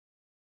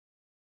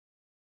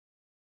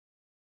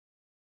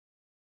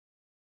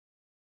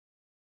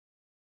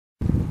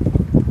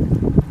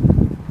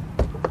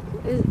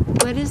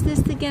What is this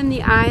again?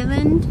 The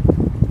island?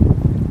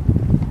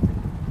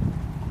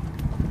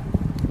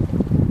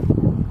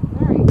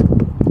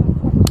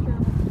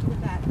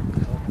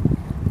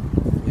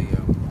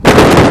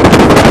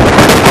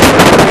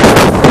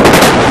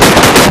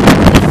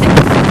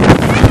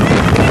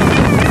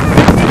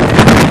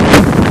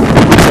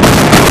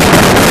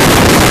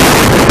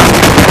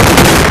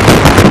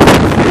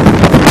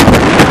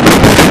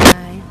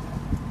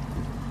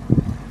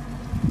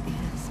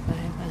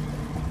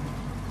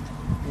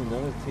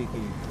 Another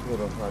tiki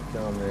little hut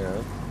down there.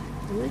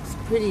 It looks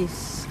pretty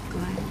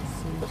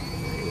classy.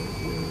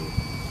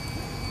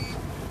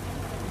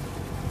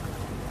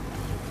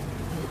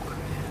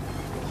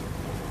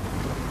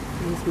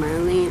 There's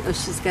Marlene. Oh,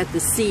 she's got the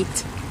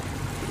seat.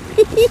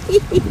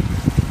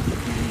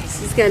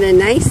 She's got a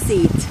nice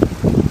seat.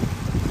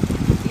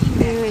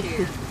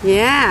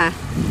 Yeah.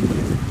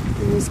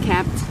 There's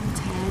Captain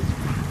Ted.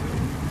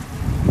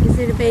 Is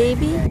it a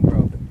baby?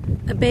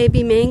 A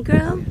baby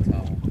mangrove?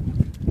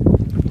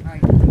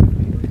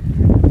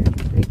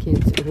 I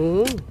can't see.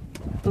 Oh,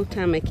 oh,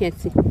 Tom, I can't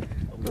see.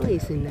 Oh,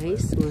 he's a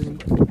nice one.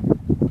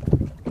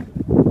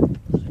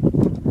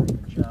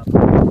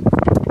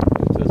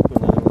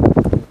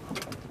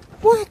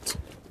 What?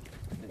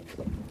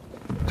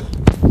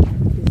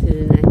 Is it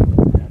a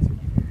nice?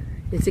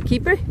 It's a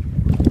keeper?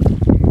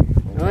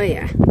 Oh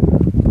yeah.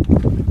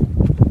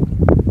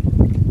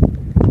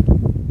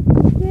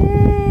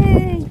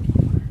 Yay!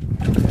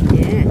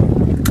 Yeah.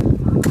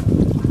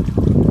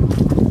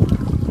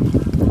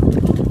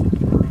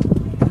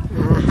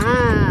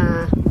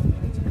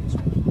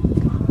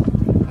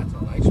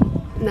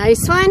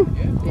 Nice one?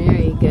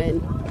 Very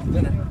good.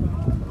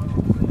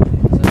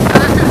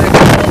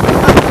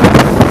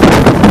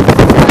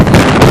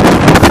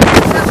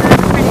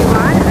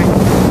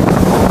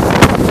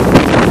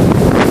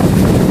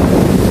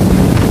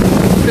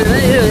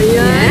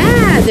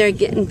 Yeah, they're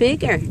getting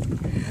bigger.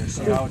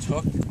 See how it's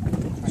hooked?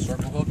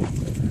 Circle hook.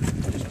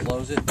 Just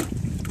close it, and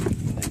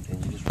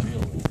you just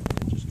reel it.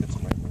 It just gets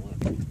them right in the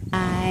lip.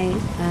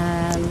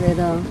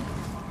 Little.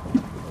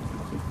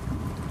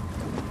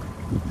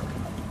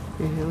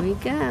 Here we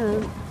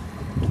go.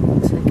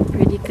 Looks like a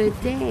pretty good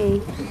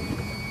day.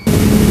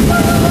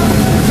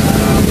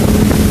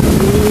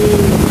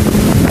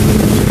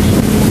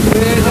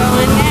 We're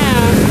going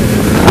down.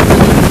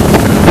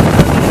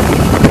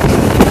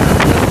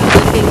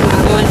 Looking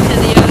going to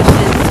the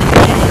ocean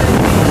today.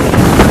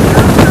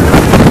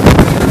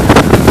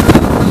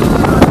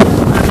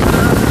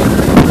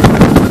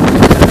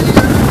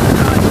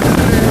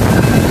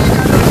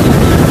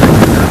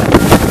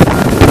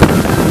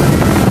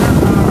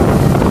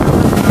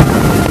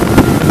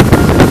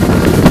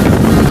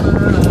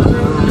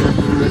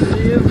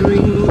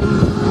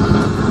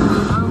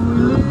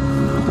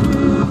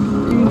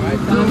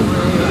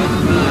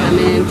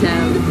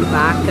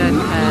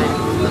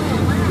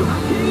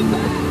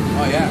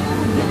 Oh yeah,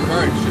 the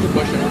current's just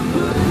pushing them.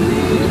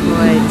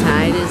 Boy,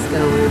 tide is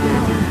going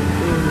up.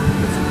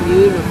 It's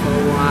beautiful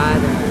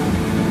water.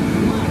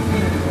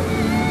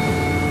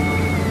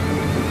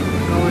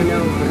 Going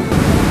over.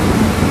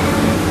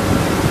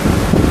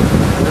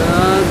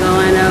 Oh,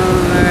 going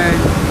over.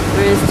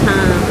 Where's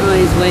Tom? Oh,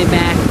 he's way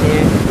back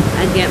there.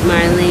 I'll get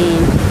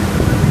Marlene.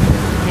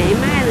 Hey,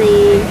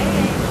 Marlene.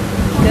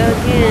 Go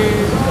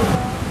again.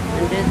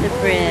 Under the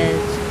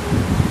bridge.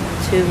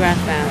 Too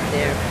rough out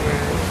there for us.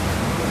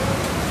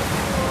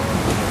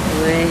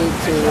 Way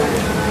too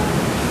rough.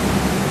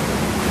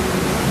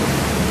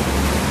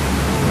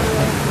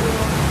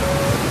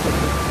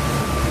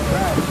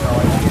 No, I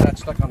see that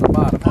stuck on the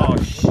bottom. Oh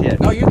shit.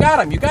 No, you got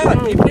him. You got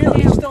him. Keep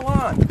reeling. He's still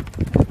on.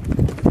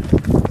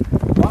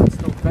 Oh, it's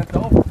still bent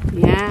over.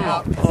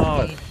 Yeah.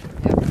 Oh.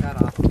 Yep, got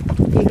off.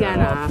 You got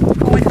off.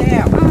 Going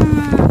down.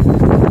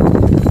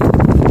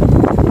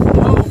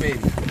 Oh, baby.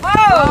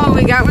 Oh,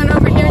 we got one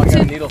over here I got a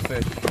too.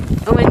 needlefish.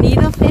 Oh, a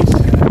needlefish?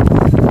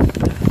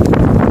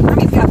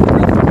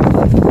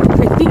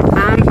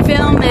 I'm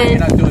filming. You're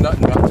not doing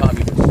nothing, Tom.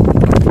 You just on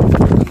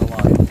the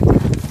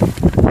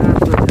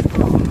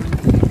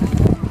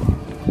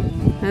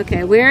line.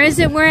 Okay, where is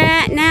it we're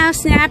at now?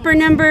 Snapper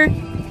number?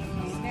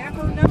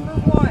 Snapper number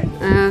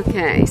 1.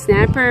 Okay,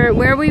 snapper.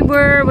 Where we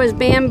were was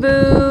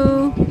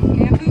Bamboo.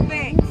 Bamboo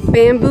Banks.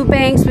 Bamboo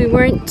Banks. We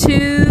weren't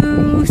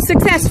too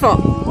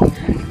successful.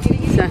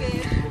 So,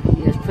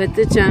 just put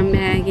the jump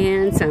bag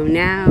in. So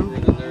now,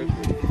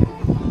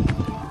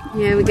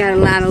 yeah, we got a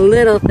lot of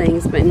little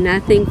things, but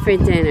nothing for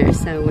dinner.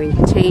 So we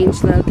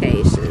changed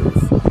locations.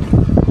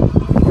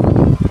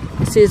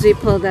 As soon as we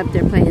pulled up,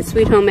 they're playing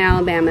Sweet Home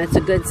Alabama. It's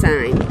a good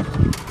sign.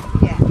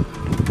 Yeah.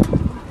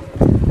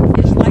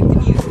 Just like the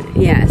music.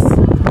 Yes.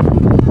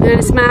 You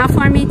want to smile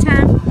for me,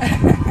 Tom?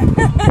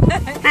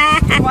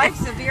 Your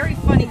wife's a very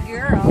funny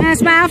girl. You want to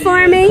smile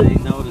for me? I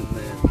noticed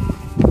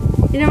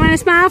that. You don't want to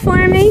smile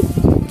for me?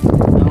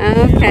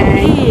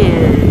 Okay.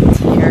 And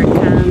here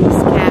comes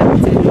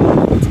Captain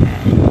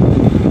Ted.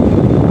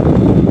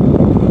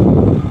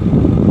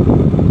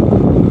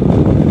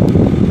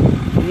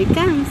 Here he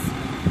comes.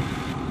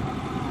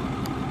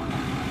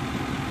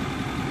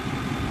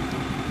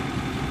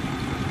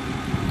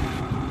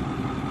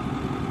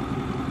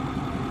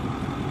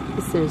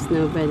 There's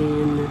nobody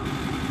in the...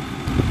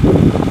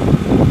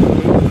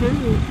 Okay.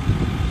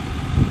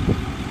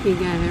 You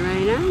got it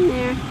right on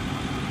there.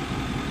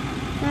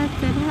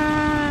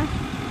 Da-da-da.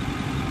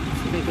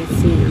 See if I can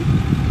see him.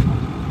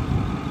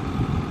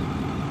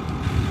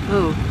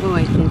 Oh,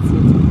 I can't see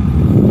him.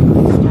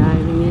 He's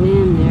driving it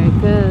in. There it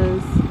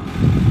goes.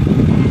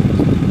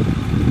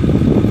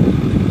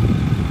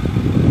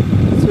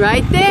 It's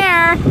right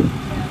there.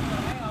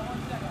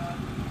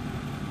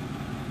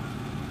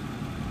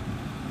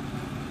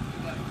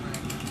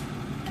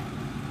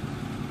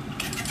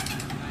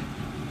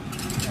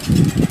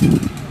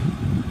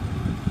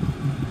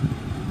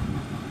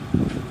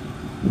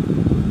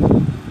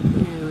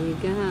 There we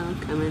go,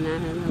 coming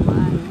out of the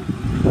water.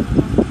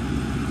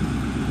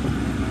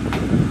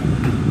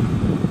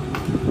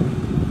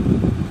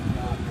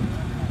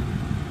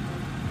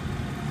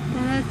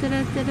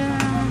 Da-da-da-da-da.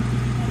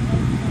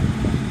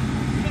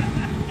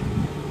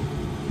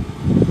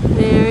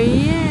 There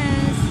he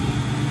is.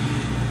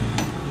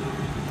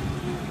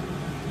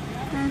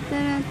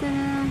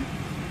 Da-da-da-da-da.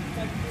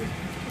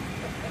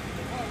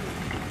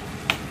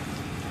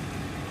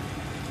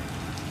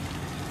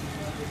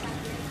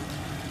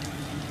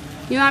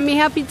 You want me to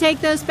help you take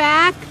those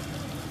back?